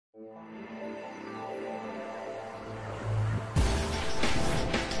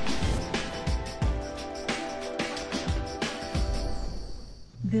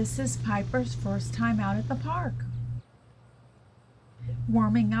This is Piper's first time out at the park.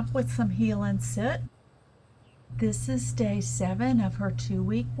 Warming up with some heel and sit. This is day 7 of her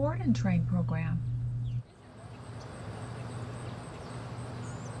 2-week board and train program.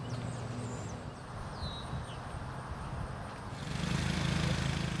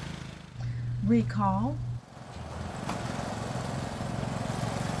 Recall.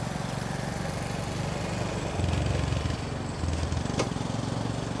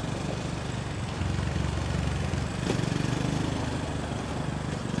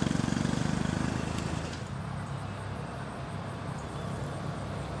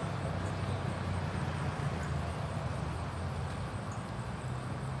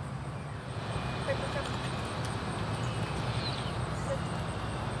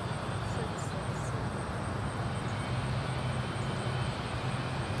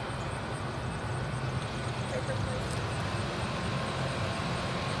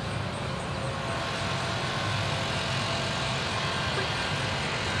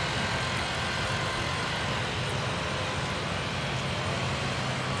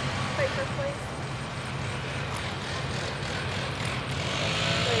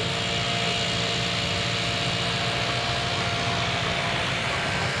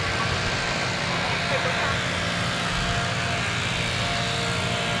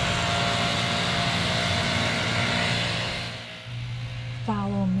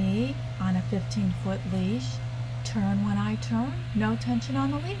 Follow me on a 15-foot leash. Turn when I turn, no tension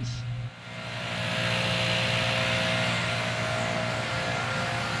on the leash.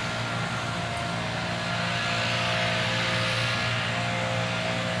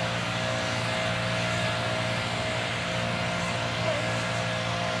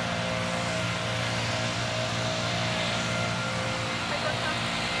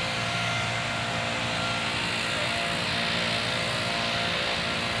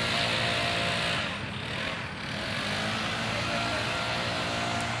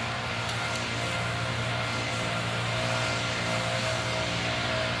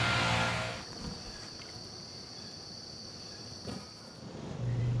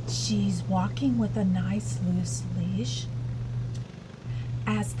 She's walking with a nice loose leash.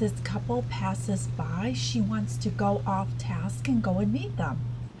 As this couple passes by, she wants to go off task and go and meet them.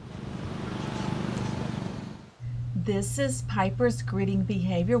 This is Piper's greeting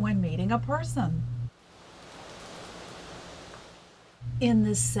behavior when meeting a person. In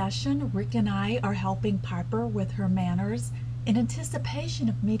this session, Rick and I are helping Piper with her manners in anticipation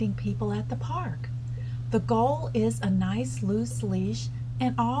of meeting people at the park. The goal is a nice loose leash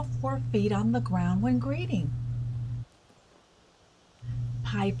and all 4 feet on the ground when greeting.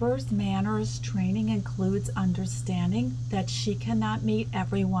 Piper's manners training includes understanding that she cannot meet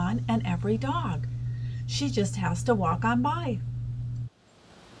everyone and every dog. She just has to walk on by.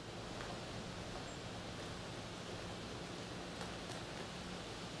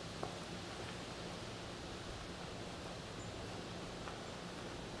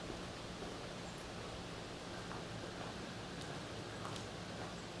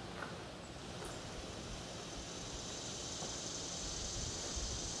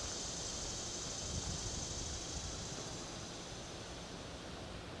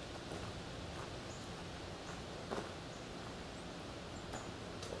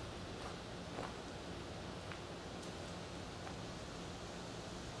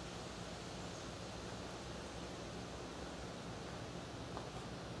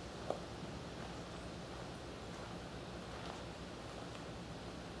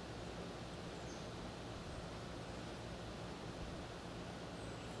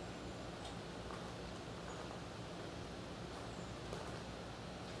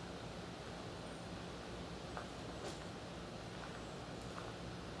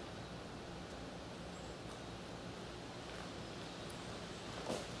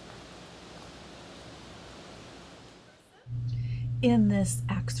 In this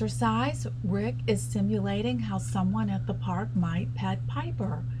exercise, Rick is simulating how someone at the park might pet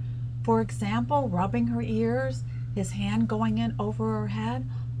Piper. For example, rubbing her ears, his hand going in over her head.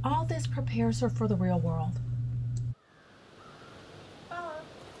 All this prepares her for the real world.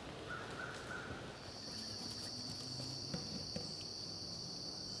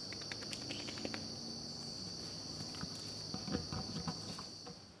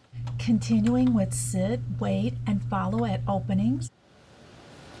 Continuing with sit, wait, and follow at openings.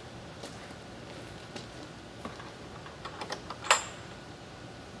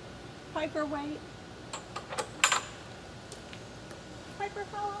 Piper, wait. Piper,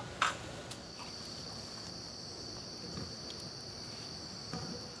 follow.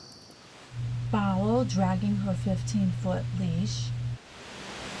 Follow, dragging her 15-foot leash.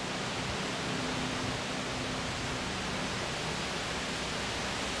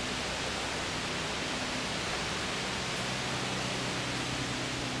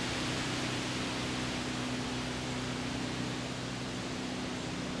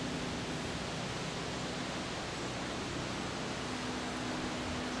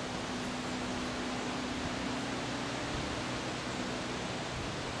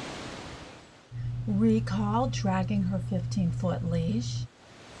 Recall dragging her 15-foot leash.